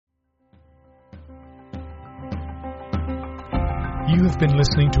You have been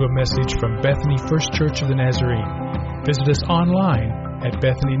listening to a message from Bethany First Church of the Nazarene. Visit us online at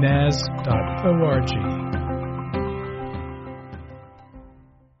bethanynaz.org.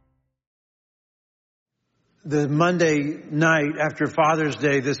 The Monday night after Father's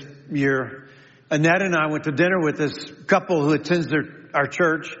Day this year, Annette and I went to dinner with this couple who attends our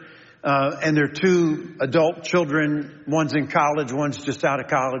church, and their two adult children. One's in college, one's just out of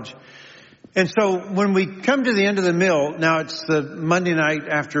college. And so when we come to the end of the meal, now it's the Monday night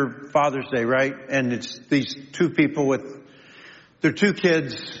after Father's Day, right? And it's these two people with their two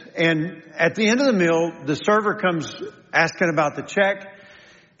kids. And at the end of the meal, the server comes asking about the check.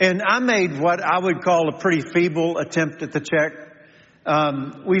 And I made what I would call a pretty feeble attempt at the check.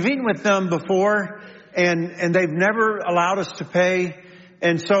 We've eaten with them before, and they've never allowed us to pay.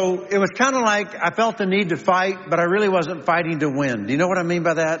 And so it was kind of like I felt the need to fight, but I really wasn't fighting to win. Do you know what I mean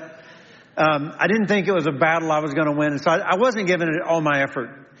by that? I didn't think it was a battle I was going to win. And so I wasn't giving it all my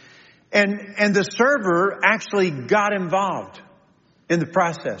effort. And the server actually got involved in the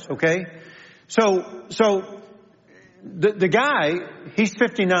process. Okay. So the guy, he's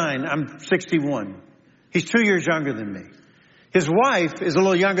 59. I'm 61. He's 2 years younger than me. His wife is a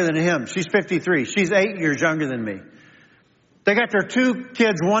little younger than him. She's 53. She's 8 years younger than me. They got their two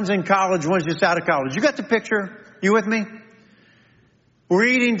kids. One's in college. One's just out of college. You got the picture? You with me? We're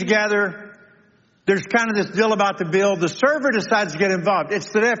eating together. There's kind of this deal about the bill. The server decides to get involved. It's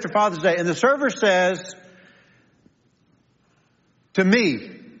the day after Father's Day. And the server says to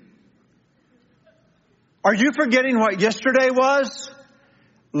me, "Are you forgetting what yesterday was?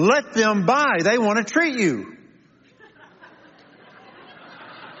 Let them buy. They want to treat you."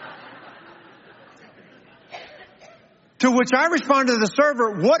 To which I responded to the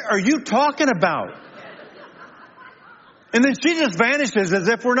server, "What are you talking about?" And then she just vanishes as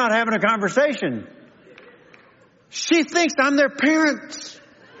if we're not having a conversation. She thinks I'm their parents,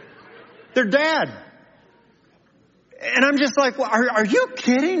 their dad. And I'm just like, well, are you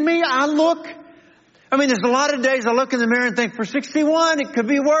kidding me? There's a lot of days I look in the mirror and think, for 61, it could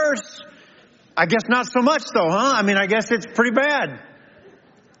be worse. I guess not so much though, huh? I guess it's pretty bad.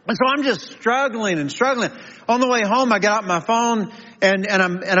 And so I'm just struggling. On the way home, I get out my phone and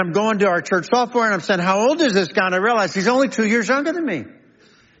I'm going to our church software and I'm saying, how old is this guy? And I realize he's only 2 years younger than me.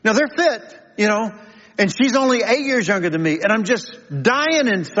 Now they're fit, and she's only 8 years younger than me. And I'm just dying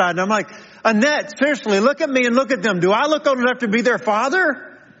inside. And I'm like, Annette, seriously, look at me and look at them. Do I look old enough to be their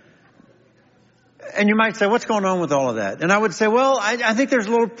father? And you might say, what's going on with all of that? And I would say, well, I think there's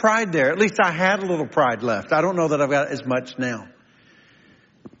a little pride there. At least I had a little pride left. I don't know that I've got as much now.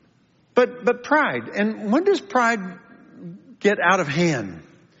 But pride. And when does pride get out of hand?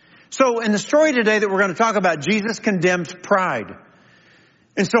 So in the story today that we're going to talk about, Jesus condemns pride.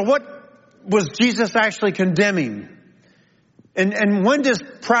 And so what was Jesus actually condemning? And when does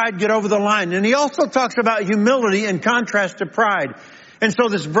pride get over the line? And he also talks about humility in contrast to pride. And so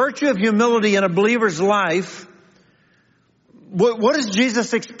this virtue of humility in a believer's life, what does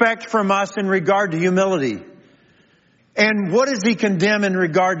Jesus expect from us in regard to humility? And what does he condemn in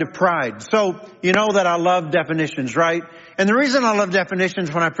regard to pride? So, you know that I love definitions, right? And the reason I love definitions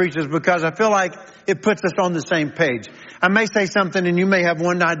when I preach is because I feel like it puts us on the same page. I may say something and you may have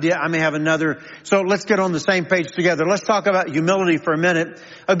one idea, I may have another. So let's get on the same page together. Let's talk about humility for a minute.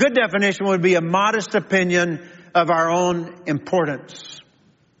 A good definition would be a modest opinion of our own importance.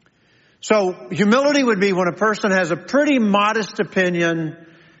 So humility would be when a person has a pretty modest opinion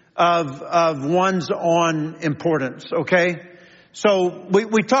of one's own importance, okay? So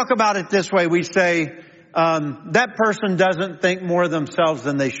we talk about it this way. We say, that person doesn't think more of themselves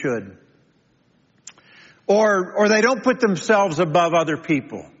than they should. Or they don't put themselves above other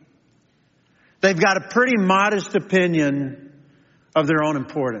people. They've got a pretty modest opinion of their own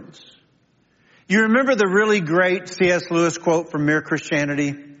importance. You remember the really great C.S. Lewis quote from Mere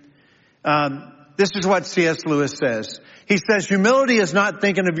Christianity? This is what C.S. Lewis says. He says, humility is not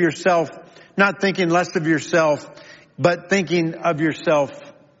thinking of yourself, not thinking less of yourself, but thinking of yourself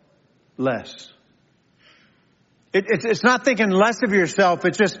less. It's not thinking less of yourself.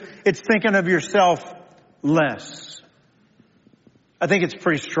 It's thinking of yourself less. I think it's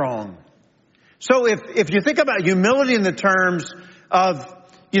pretty strong. So if you think about humility in the terms of,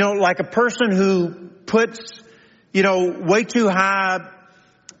 like a person who puts, way too high,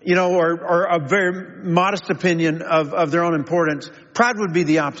 or a very modest opinion of their own importance. Pride would be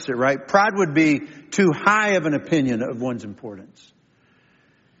the opposite, right? Pride would be too high of an opinion of one's importance.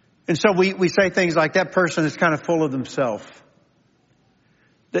 And so we say things like that person is kind of full of themselves.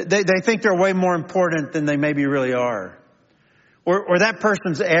 They think they're way more important than they maybe really are. Or that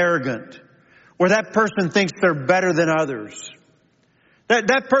person's arrogant. Or that person thinks they're better than others.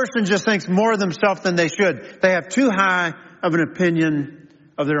 That person just thinks more of themselves than they should. They have too high of an opinion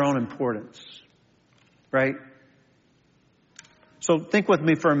of their own importance. Right? So think with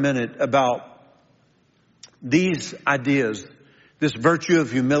me for a minute about these ideas, this virtue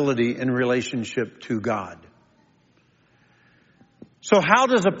of humility in relationship to God. So how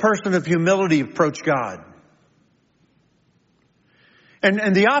does a person of humility approach God?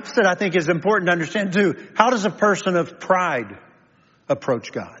 And the opposite, I think, is important to understand too. How does a person of pride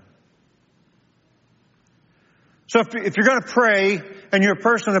approach God? So if you're going to pray and you're a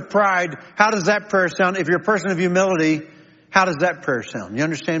person of pride, how does that prayer sound? If you're a person of humility, how does that prayer sound? You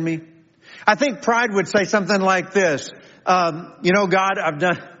understand me? I think pride would say something like this. God, I've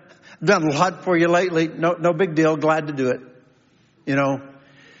done a lot for you lately. No big deal. Glad to do it.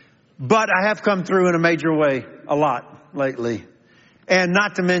 But I have come through in a major way a lot lately. And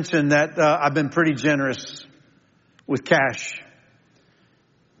not to mention that I've been pretty generous with cash.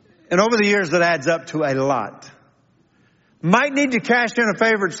 And over the years, that adds up to a lot. Might need to cash in a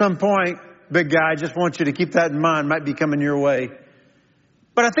favor at some point, big guy. I just want you to keep that in mind. Might be coming your way.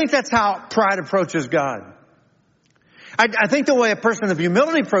 But I think that's how pride approaches God. I think the way a person of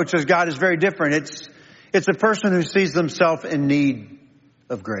humility approaches God is very different. It's a person who sees themselves in need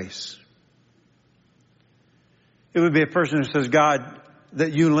of grace. It would be a person who says, God,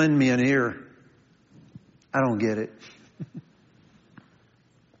 that you lend me an ear. I don't get it.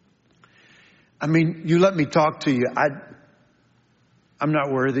 I mean, you let me talk to you. I'm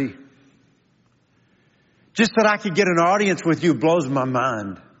not worthy. Just that I could get an audience with you blows my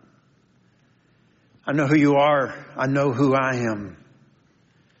mind. I know who you are. I know who I am.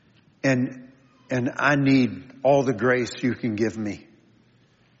 And I need all the grace you can give me.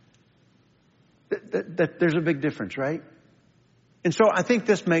 There's a big difference, right? And so I think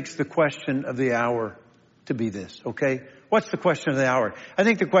this makes the question of the hour to be this, okay? What's the question of the hour? I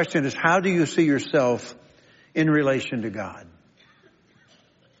think the question is, how do you see yourself in relation to God?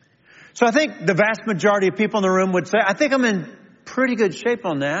 So I think the vast majority of people in the room would say, I think I'm in pretty good shape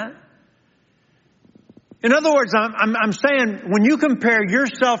on that. In other words, I'm saying when you compare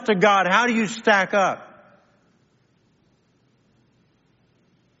yourself to God, how do you stack up?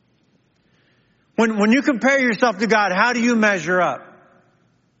 When you compare yourself to God, how do you measure up?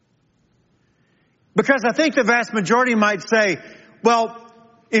 Because I think the vast majority might say, well,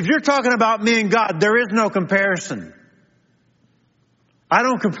 if you're talking about me and God, there is no comparison. I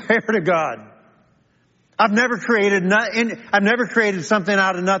don't compare to God. I've never created something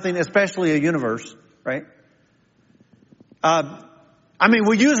out of nothing, especially a universe, right?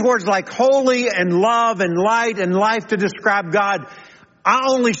 We use words like holy and love and light and life to describe God. I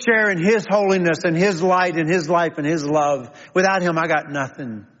only share in His holiness and His light and His life and His love. Without Him, I got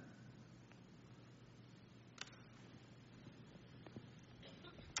nothing.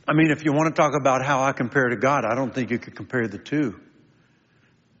 If you want to talk about how I compare to God, I don't think you could compare the two.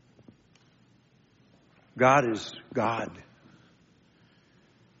 God is God.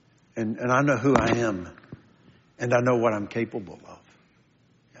 And I know who I am. And I know what I'm capable of.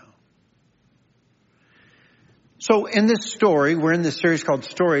 Yeah. So in this story, we're in this series called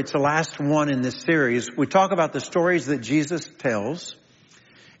Story. It's the last one in this series. We talk about the stories that Jesus tells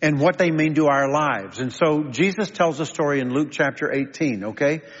and what they mean to our lives. And so Jesus tells a story in Luke chapter 18,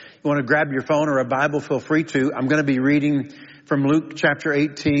 okay? You want to grab your phone or a Bible, feel free to. I'm going to be reading from Luke chapter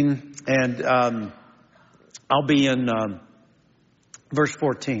 18, and I'll be in verse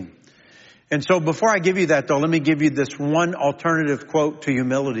 14. And so before I give you that, though, let me give you this one alternative quote to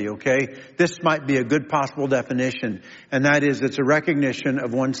humility, okay? This might be a good possible definition, and that is it's a recognition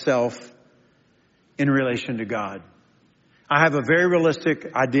of oneself in relation to God. I have a very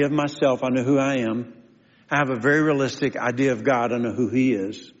realistic idea of myself. I know who I am. I have a very realistic idea of God. I know who He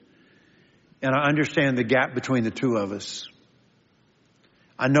is. And I understand the gap between the two of us.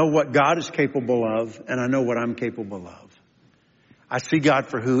 I know what God is capable of, and I know what I'm capable of. I see God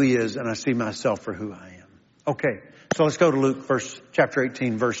for who He is, and I see myself for who I am. Okay, so let's go to Luke chapter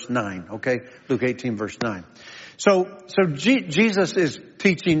 18, verse 9. Okay, Luke 18, verse 9. So Jesus is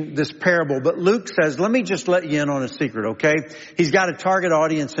teaching this parable, but Luke says, let me just let you in on a secret, okay? He's got a target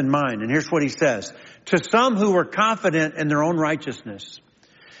audience in mind, and here's what he says. To some who were confident in their own righteousness.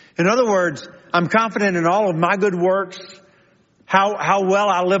 In other words, I'm confident in all of my good works, how well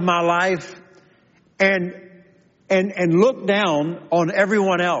I live my life, and look down on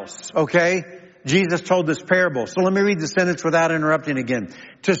everyone else, okay? Jesus told this parable. So let me read the sentence without interrupting again.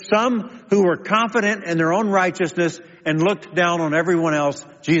 To some who were confident in their own righteousness and looked down on everyone else,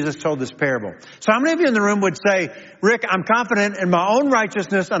 Jesus told this parable. So how many of you in the room would say, Rick, I'm confident in my own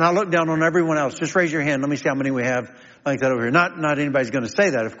righteousness and I look down on everyone else? Just raise your hand. Let me see how many we have like that over here. Not anybody's going to say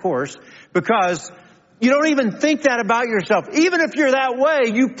that, of course, because you don't even think that about yourself. Even if you're that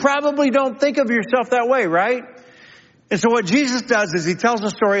way, you probably don't think of yourself that way, right? And so what Jesus does is he tells a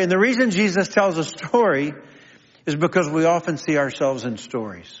story, and the reason Jesus tells a story is because we often see ourselves in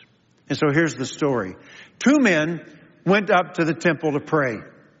stories. And so here's the story. 2 men went up to the temple to pray.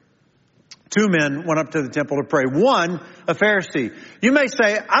 2 men went up to the temple to pray. One, a Pharisee. You may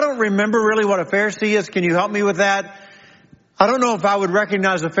say, I don't remember really what a Pharisee is. Can you help me with that? I don't know if I would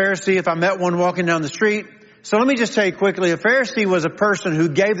recognize a Pharisee if I met one walking down the street. So let me just tell you quickly, a Pharisee was a person who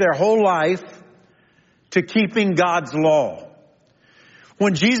gave their whole life to keeping God's law.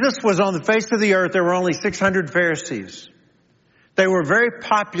 When Jesus was on the face of the earth, there were only 600 Pharisees. They were very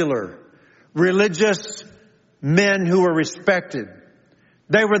popular, religious men who were respected.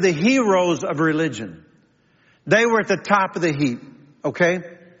 They were the heroes of religion. They were at the top of the heap, okay?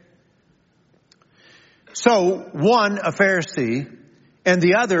 So one, a Pharisee, and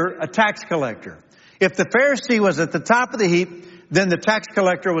the other, a tax collector. If the Pharisee was at the top of the heap, then the tax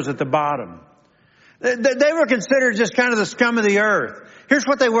collector was at the bottom. They were considered just kind of the scum of the earth. Here's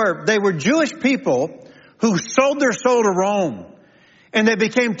what they were. They were Jewish people who sold their soul to Rome. And they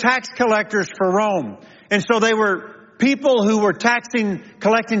became tax collectors for Rome. And so they were people who were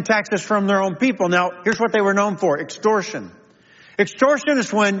collecting taxes from their own people. Now, here's what they were known for. Extortion. Extortion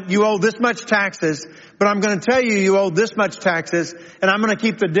is when you owe this much taxes, but I'm going to tell you you owe this much taxes, and I'm going to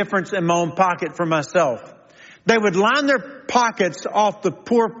keep the difference in my own pocket for myself. They would line their pockets off the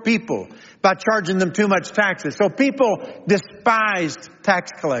poor people by charging them too much taxes. So people despised tax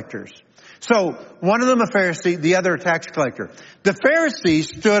collectors. So one of them a Pharisee, the other a tax collector. The Pharisee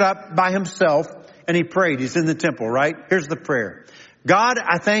stood up by himself and he prayed. He's in the temple, right? Here's the prayer. God,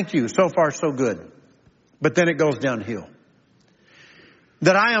 I thank you. So far, so good. But then it goes downhill.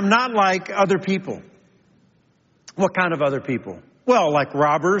 That I am not like other people. What kind of other people? Well, like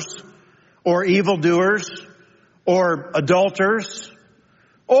robbers or evildoers or adulterers,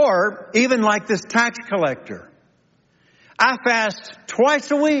 or even like this tax collector. I fast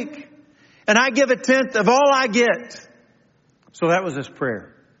twice a week, and I give 1/10 of all I get. So that was his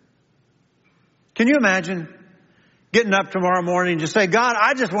prayer. Can you imagine getting up tomorrow morning and just say, God,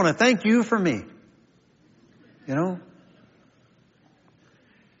 I just want to thank you for me. You know?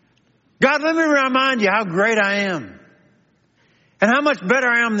 God, let me remind you how great I am and how much better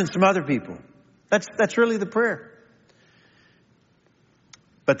I am than some other people. That's really the prayer.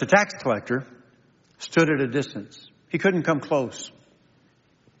 But the tax collector stood at a distance. He couldn't come close.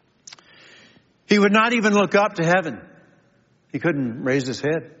 He would not even look up to heaven. He couldn't raise his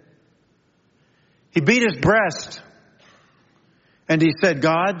head. He beat his breast and he said,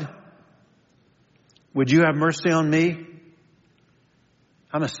 God, would you have mercy on me?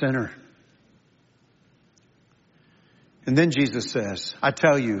 I'm a sinner. And then Jesus says, I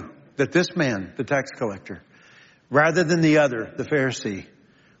tell you that this man, the tax collector, rather than the other, the Pharisee,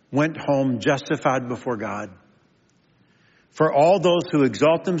 went home justified before God. For all those who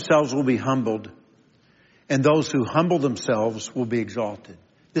exalt themselves will be humbled, and those who humble themselves will be exalted.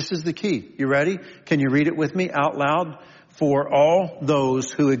 This is the key. You ready? Can you read it with me out loud? For all those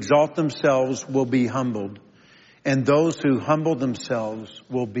who exalt themselves will be humbled, and those who humble themselves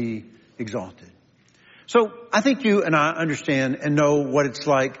will be exalted. So I think you and I understand and know what it's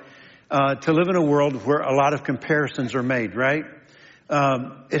like to live in a world where a lot of comparisons are made, right?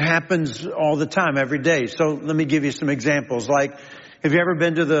 It happens all the time, every day. So let me give you some examples. Like, have you ever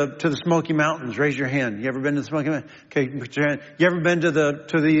been to the Smoky Mountains? Raise your hand. You ever been to the Smoky Mountains? Okay, put your hand. You ever been to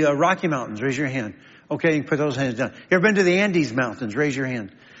the Rocky Mountains? Raise your hand. Okay, you can put those hands down. You ever been to the Andes Mountains? Raise your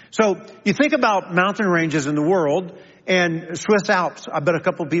hand. So you think about mountain ranges in the world and Swiss Alps. I bet a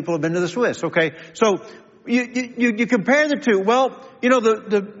couple of people have been to the Swiss. Okay, so you compare the two. Well, you know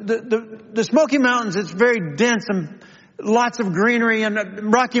the Smoky Mountains, it's very dense and lots of greenery,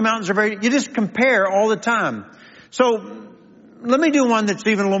 and Rocky Mountains are you just compare all the time. So let me do one that's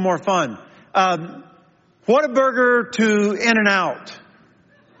even a little more fun. Whataburger to In-N-Out.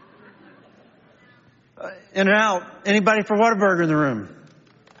 In-N-Out. Anybody for Whataburger in the room?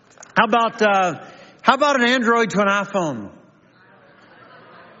 How about an Android to an iPhone?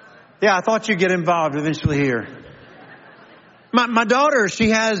 Yeah, I thought you'd get involved eventually here. My daughter,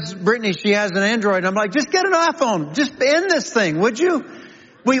 Brittany, she has an Android. And I'm like, just get an iPhone. Just end this thing, would you?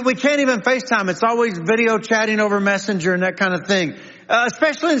 We can't even FaceTime. It's always video chatting over Messenger and that kind of thing.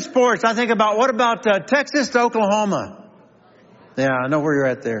 Especially in sports. I think about, what about Texas to Oklahoma? Yeah, I know where you're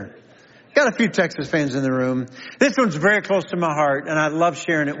at there. Got a few Texas fans in the room. This one's very close to my heart, and I love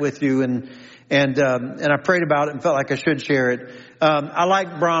sharing it with you. And I prayed about it and felt like I should share it. I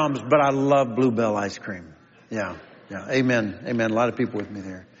like Brahms, but I love Bluebell ice cream. Yeah. Amen. A lot of people with me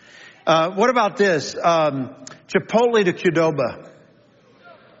there. What about this? Chipotle to Qdoba.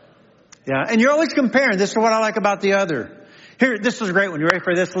 Yeah. And you're always comparing. This is what I like about the other. Here, this is a great one. You ready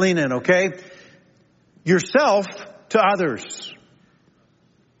for this? Lean in, okay? Yourself to others.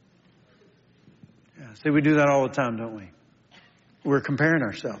 Yeah. See, we do that all the time, don't we? We're comparing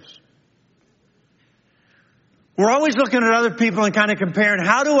ourselves. We're always looking at other people and kind of comparing,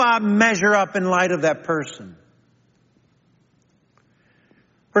 how do I measure up in light of that person?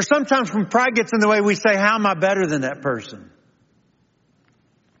 Or sometimes when pride gets in the way, we say, how am I better than that person?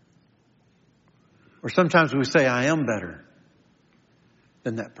 Or sometimes we say, I am better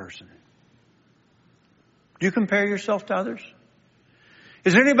than that person. Do you compare yourself to others?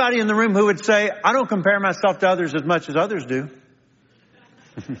 Is there anybody in the room who would say, I don't compare myself to others as much as others do?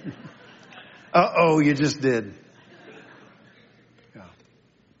 Uh-oh, you just did. Yeah.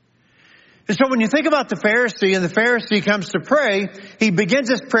 And so when you think about the Pharisee, and the Pharisee comes to pray, he begins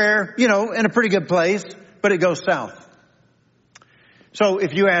his prayer, in a pretty good place, but it goes south. So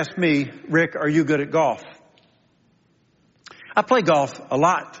if you ask me, Rick, are you good at golf? I play golf a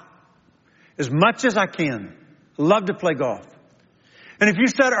lot. As much as I can. Love to play golf. And if you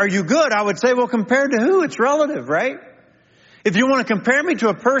said, are you good? I would say, well, compared to who? It's relative, right? If you want to compare me to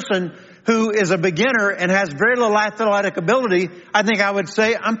a person who is a beginner and has very little athletic ability, I think I would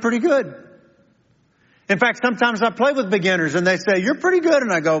say I'm pretty good. In fact, sometimes I play with beginners and they say, you're pretty good.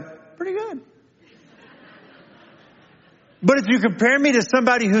 And I go, pretty good. But if you compare me to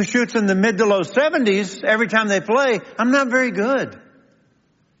somebody who shoots in the mid to low 70s every time they play, I'm not very good.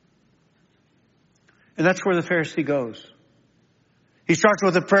 And that's where the Pharisee goes. He starts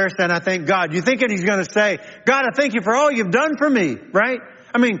with a prayer saying, I thank God. You think that he's going to say, God, I thank you for all you've done for me, right?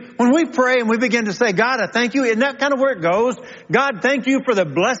 I mean, when we pray and we begin to say, God, I thank you, isn't that kind of where it goes? God, thank you for the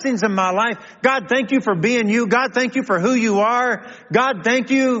blessings in my life. God, thank you for being you. God, thank you for who you are. God, thank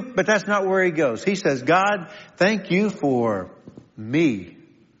you. But that's not where he goes. He says, God, thank you for me.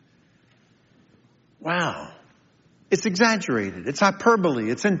 Wow. It's exaggerated. It's hyperbole.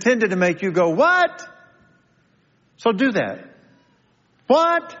 It's intended to make you go, what? So do that.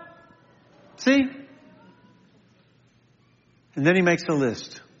 What? See? And then he makes a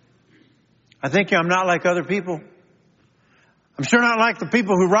list. I think I'm not like other people. I'm sure not like the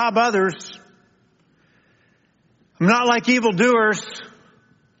people who rob others. I'm not like evildoers.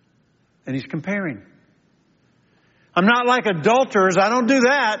 And he's comparing. I'm not like adulterers. I don't do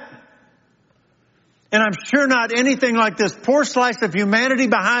that. And I'm sure not anything like this poor slice of humanity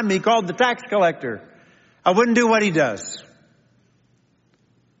behind me called the tax collector. I wouldn't do what he does.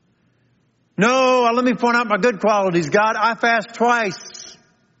 No, let me point out my good qualities. God, I fast twice.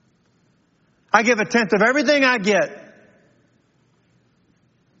 I give 1/10 of everything I get.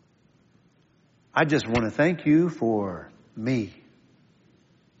 I just want to thank you for me.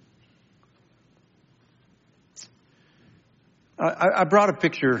 I brought a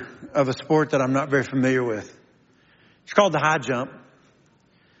picture of a sport that I'm not very familiar with. It's called the high jump.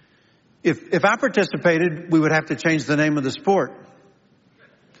 If I participated, we would have to change the name of the sport.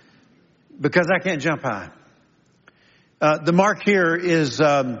 Because I can't jump high. The mark here is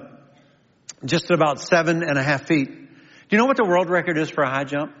just about 7.5 feet. Do you know what the world record is for a high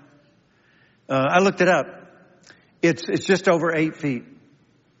jump? I looked it up. It's just over 8 feet.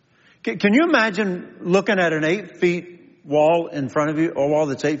 Can you imagine looking at an 8 feet wall in front of you, a wall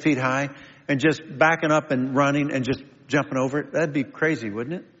that's 8 feet high, and just backing up and running and just jumping over it? That'd be crazy,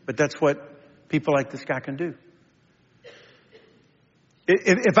 wouldn't it? But that's what people like this guy can do.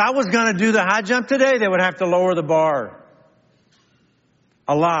 If I was going to do the high jump today, they would have to lower the bar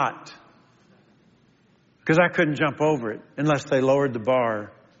a lot. Because I couldn't jump over it unless they lowered the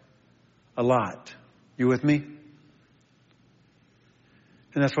bar a lot. You with me?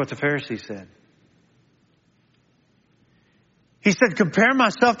 And that's what the Pharisee said. He said, compare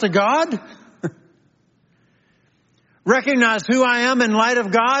myself to God? Recognize who I am in light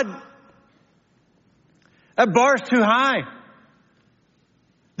of God? That bar's too high.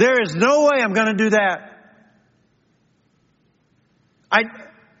 There is no way I'm going to do that. I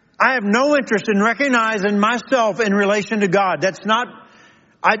have no interest in recognizing myself in relation to God. That's not,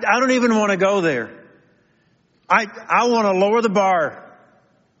 I don't even want to go there. I want to lower the bar.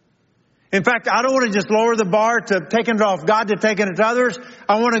 In fact, I don't want to just lower the bar to taking it off God to taking it to others.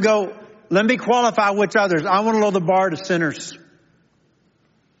 I want to go, let me qualify which others. I want to lower the bar to sinners.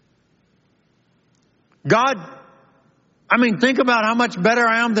 God, think about how much better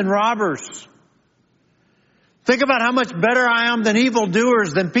I am than robbers. Think about how much better I am than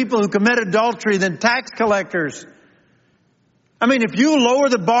evildoers, than people who commit adultery, than tax collectors. If you lower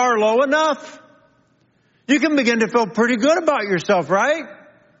the bar low enough, you can begin to feel pretty good about yourself, right?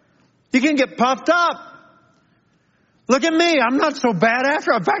 You can get puffed up. Look at me. I'm not so bad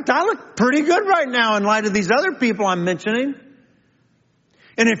after. In fact, I look pretty good right now in light of these other people I'm mentioning.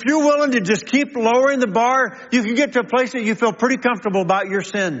 And if you're willing to just keep lowering the bar, you can get to a place that you feel pretty comfortable about your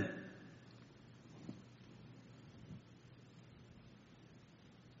sin.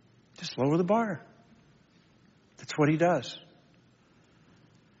 Just lower the bar. That's what he does.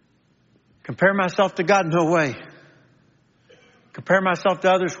 Compare myself to God? No way. Compare myself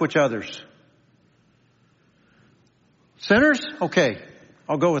to others? Which others? Sinners? Okay,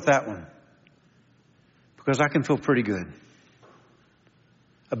 I'll go with that one. Because I can feel pretty good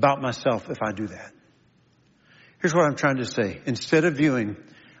about myself if I do that. Here's what I'm trying to say. Instead of viewing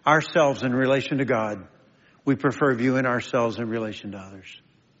ourselves in relation to God, we prefer viewing ourselves in relation to others.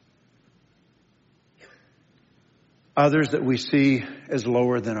 Others that we see as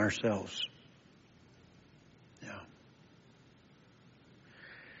lower than ourselves. Yeah.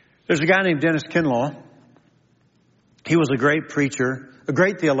 There's a guy named Dennis Kinlaw. He was a great preacher, a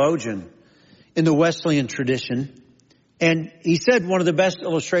great theologian in the Wesleyan tradition. And he said one of the best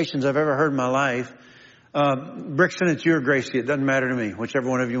illustrations I've ever heard in my life. Brixton, it's you or Gracie. It doesn't matter to me. Whichever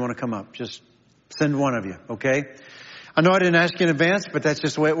one of you want to come up. Just send one of you, okay? I know I didn't ask you in advance, but that's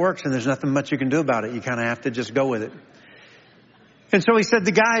just the way it works, and there's nothing much you can do about it. You kind of have to just go with it. And so he said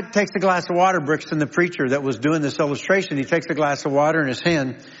the guy takes a glass of water, Brixton, the preacher that was doing this illustration, he takes a glass of water in his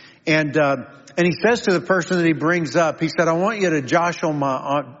hand, and he says to the person that he brings up, he said, I want you to jostle my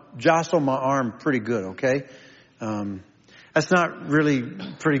arm pretty good, okay? That's not really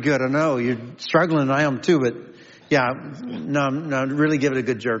pretty good. I know you're struggling. I am too, but yeah, no, really give it a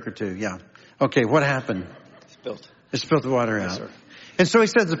good jerk or two. Yeah. Okay. What happened? It spilled the water out. Yes, sir. And so he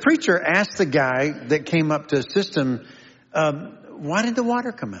says the preacher asked the guy that came up to assist him, why did the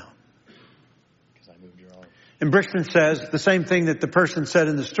water come out? Because I moved your arm. And Brixton says the same thing that the person said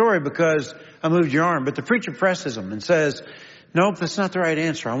in the story, because I moved your arm. But the preacher presses him and says, nope, that's not the right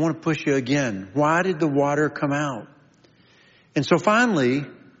answer. I want to push you again. Why did the water come out? And so finally,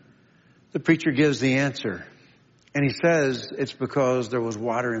 the preacher gives the answer. And he says it's because there was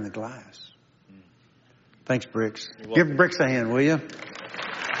water in the glass. Thanks, Brix. Give Brix a hand, will you?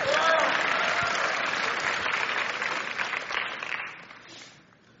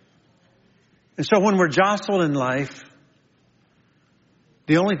 And so when we're jostled in life,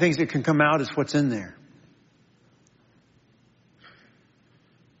 the only things that can come out is what's in there.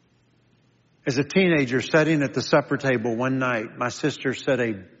 As a teenager sitting at the supper table one night, my sister said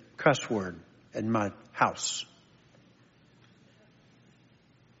a cuss word in my house.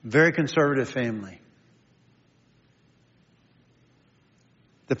 Very conservative family.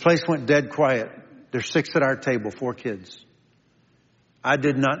 The place went dead quiet. There's 6 at our table, 4 kids. I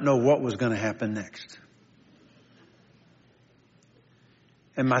did not know what was going to happen next.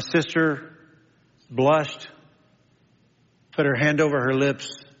 And my sister blushed, put her hand over her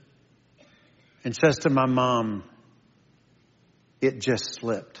lips, and says to my mom, it just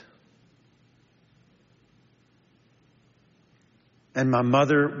slipped. And my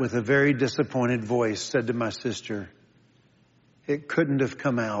mother, with a very disappointed voice, said to my sister, it couldn't have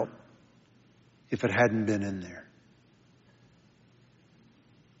come out if it hadn't been in there.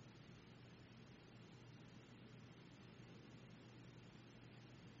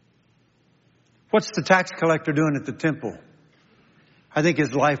 What's the tax collector doing at the temple? I think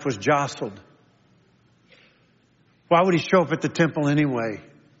his life was jostled. Why would he show up at the temple anyway?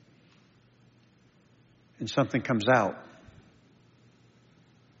 And something comes out.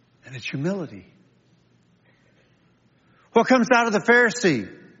 And it's humility. What comes out of the Pharisee?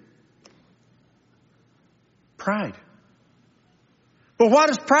 Pride. Well, why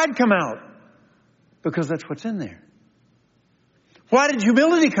does pride come out? Because that's what's in there. Why did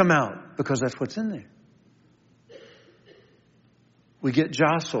humility come out? Because that's what's in there. We get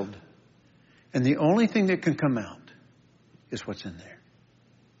jostled, and the only thing that can come out is what's in there.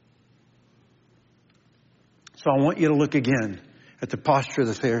 So I want you to look again at the posture of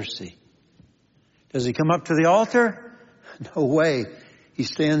the Pharisee. Does he come up to the altar? No way. He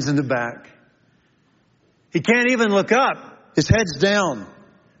stands in the back. He can't even look up. His head's down.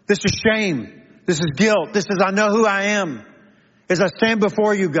 This is shame. This is guilt. This is, I know who I am as I stand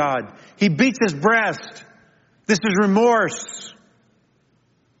before you, God. He beats his breast. This is remorse.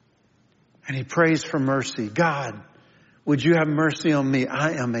 And he prays for mercy. God, would you have mercy on me?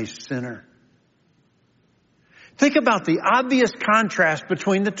 I am a sinner. Think about the obvious contrast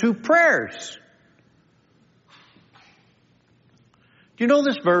between the two prayers. Do you know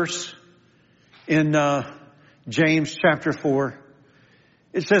this verse in James chapter 4?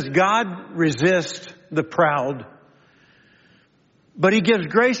 It says, God resists the proud, but He gives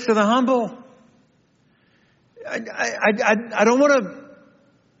grace to the humble. I don't want to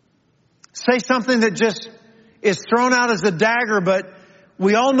say something that just is thrown out as a dagger, but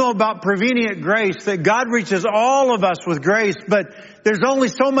we all know about prevenient grace, that God reaches all of us with grace, but there's only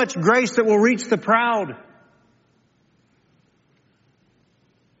so much grace that will reach the proud.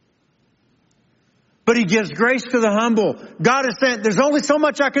 But He gives grace to the humble. God is saying, there's only so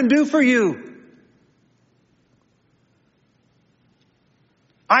much I can do for you.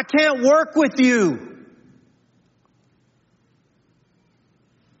 I can't work with you.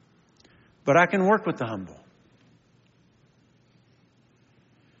 But I can work with the humble.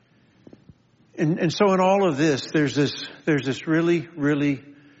 And so in all of this, there's this really, really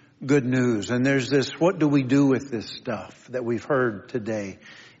good news. And there's this, what do we do with this stuff that we've heard today?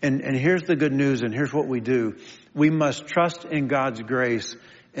 And here's the good news, and here's what we do. We must trust in God's grace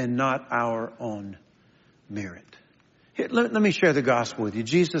and not our own merit. Here, let me share the gospel with you.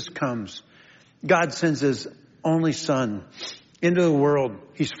 Jesus comes. God sends His only Son into the world.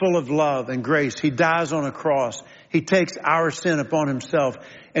 He's full of love and grace. He dies on a cross. He takes our sin upon Himself.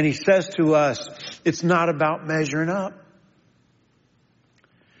 And He says to us, it's not about measuring up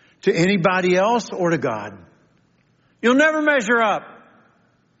to anybody else or to God. You'll never measure up.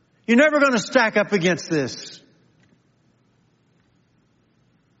 You're never going to stack up against this.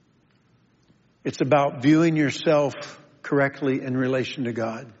 It's about viewing yourself correctly in relation to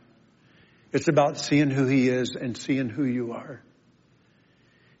God. It's about seeing who He is and seeing who you are.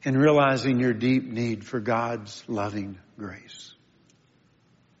 And realizing your deep need for God's loving grace.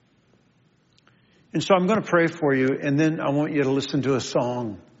 And so I'm going to pray for you, and then I want you to listen to a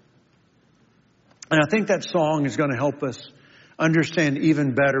song. And I think that song is going to help us understand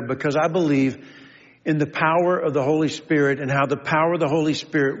even better, because I believe in the power of the Holy Spirit and how the power of the Holy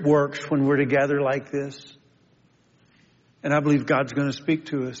Spirit works when we're together like this. And I believe God's going to speak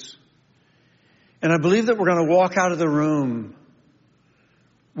to us. And I believe that we're going to walk out of the room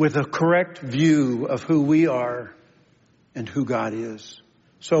with a correct view of who we are and who God is.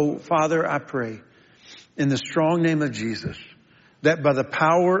 So, Father, I pray in the strong name of Jesus that by the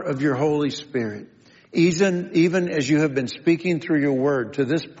power of your Holy Spirit, even as you have been speaking through your word to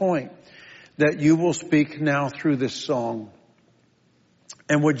this point, that you will speak now through this song.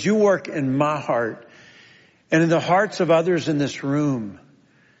 And would you work in my heart and in the hearts of others in this room,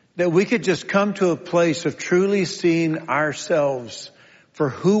 that we could just come to a place of truly seeing ourselves for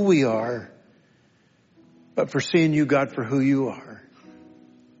who we are, but for seeing you, God, for who you are.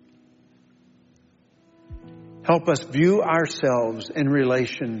 Help us view ourselves in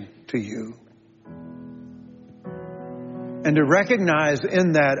relation to you. And to recognize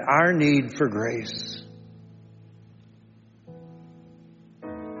in that our need for grace.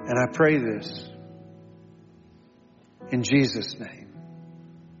 And I pray this in Jesus' name.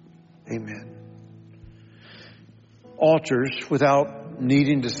 Amen. Altars, without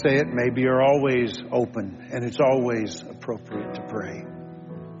needing to say it, maybe are always open, and it's always appropriate to pray.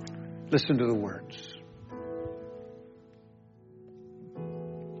 Listen to the words.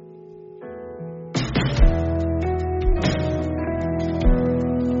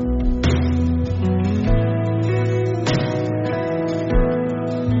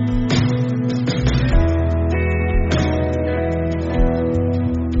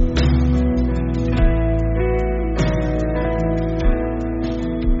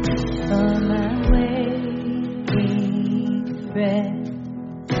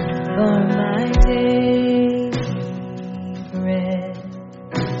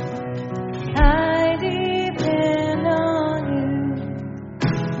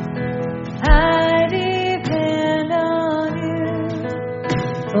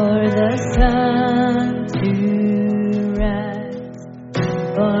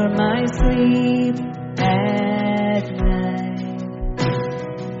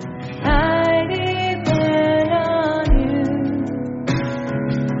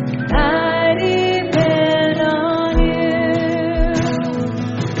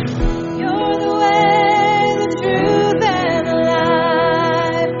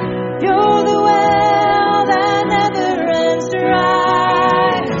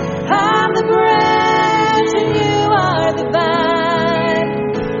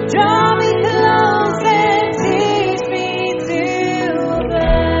 Draw me close.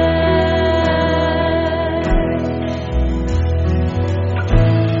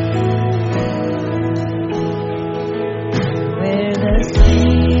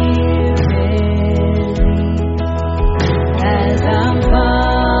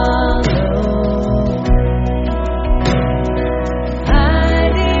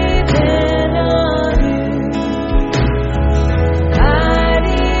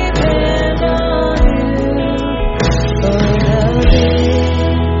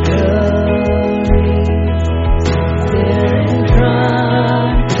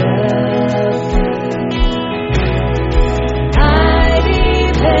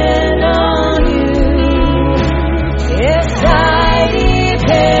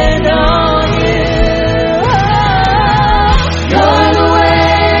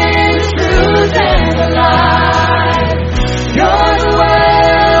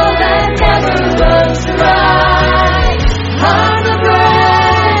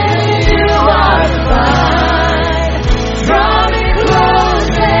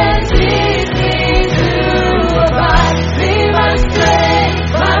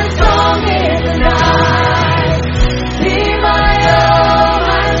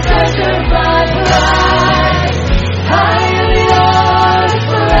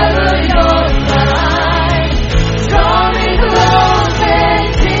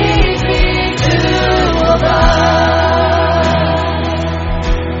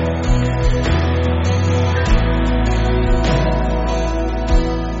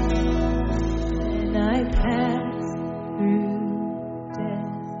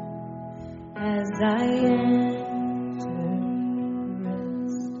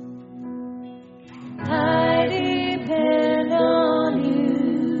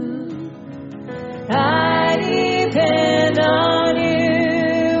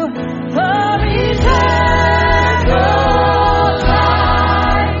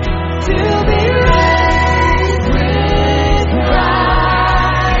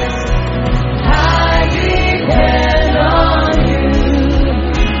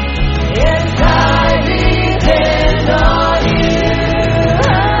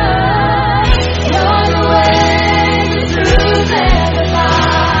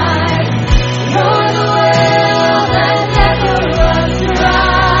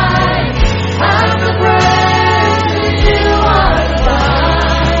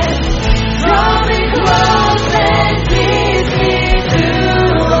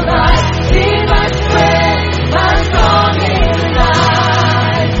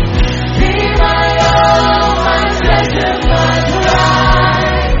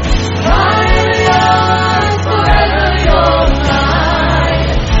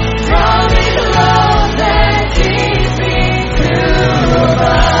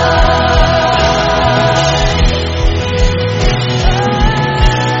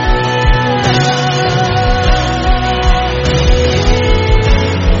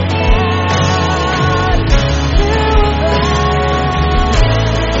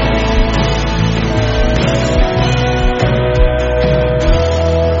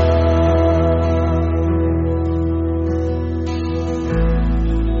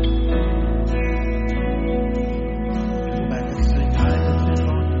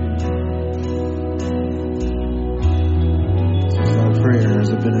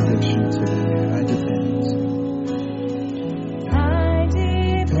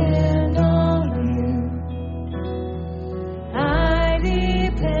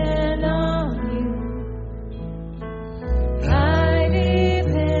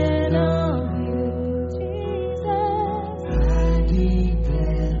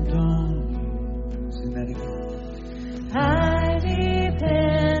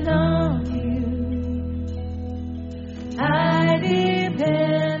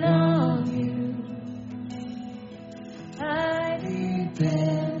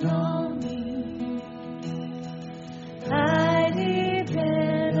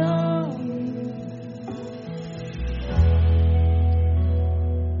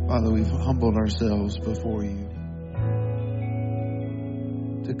 we've humbled ourselves before you.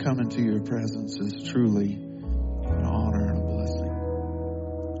 To come into your presence is truly an honor and a blessing.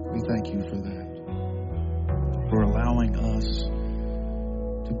 We thank you for that. For allowing us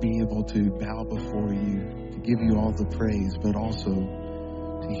to be able to bow before you, to give you all the praise, but also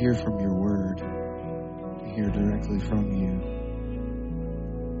to hear from your word, to hear directly from you.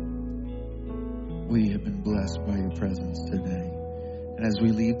 We have been blessed by your presence today. And as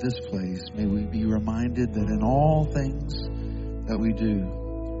we leave this place, may we be reminded that in all things that we do,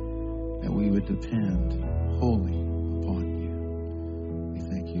 that we would depend wholly upon you. We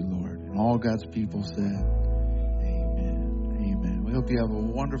thank you, Lord. And all God's people said, amen. We hope you have a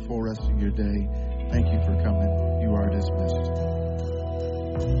wonderful rest of your day. Thank you for coming. You are dismissed.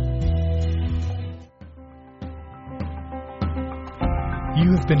 You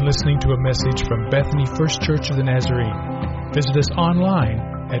have been listening to a message from Bethany First Church of the Nazarene. Visit us online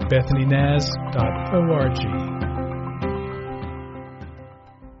at bethanynaz.org.